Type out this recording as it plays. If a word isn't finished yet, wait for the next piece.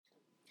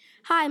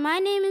Hi, my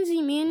name is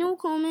Emmanuel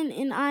Coleman,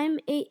 and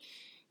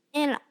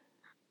and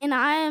and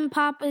I am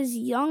Papa's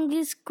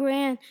youngest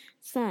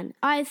grandson.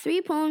 I have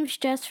 3 poems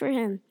just for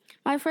him.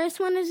 My first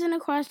one is an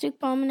acrostic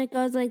poem, and it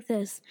goes like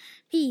this: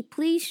 P.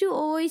 Please should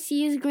always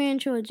see his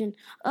grandchildren.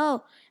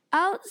 O.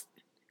 Out,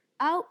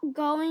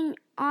 outgoing,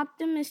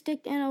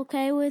 optimistic, and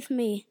okay with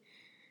me.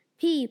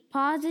 P.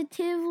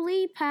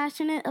 Positively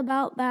passionate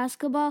about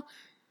basketball.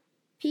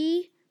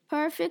 P.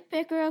 Perfect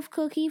picker of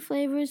cookie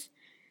flavors.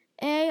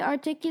 A.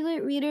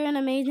 Articulate reader and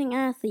amazing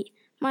athlete.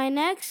 My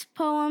next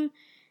poem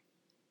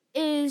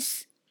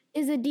is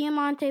a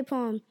Diamante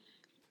poem.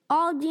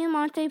 All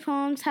Diamante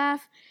poems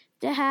to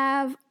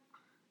have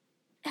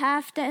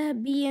to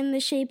be in the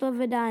shape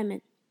of a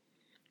diamond.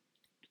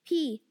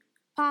 P.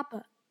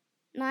 Papa.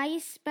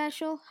 Nice,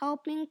 special,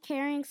 helping,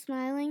 caring,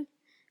 smiling,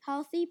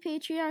 healthy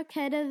patriarch,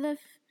 head of the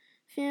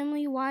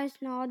family, wise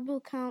and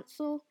audible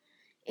counsel,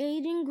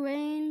 aiding,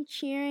 grain,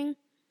 cheering,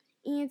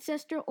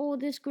 ancestor,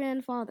 oldest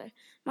grandfather.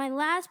 My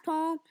last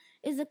poem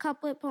is a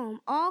couplet poem.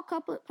 All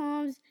couplet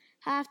poems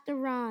have to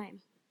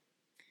rhyme.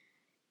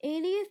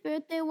 80th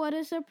birthday, what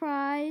a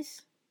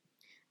surprise.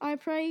 I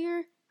pray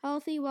you're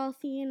healthy,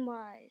 wealthy, and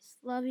wise.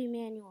 Love,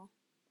 Emmanuel.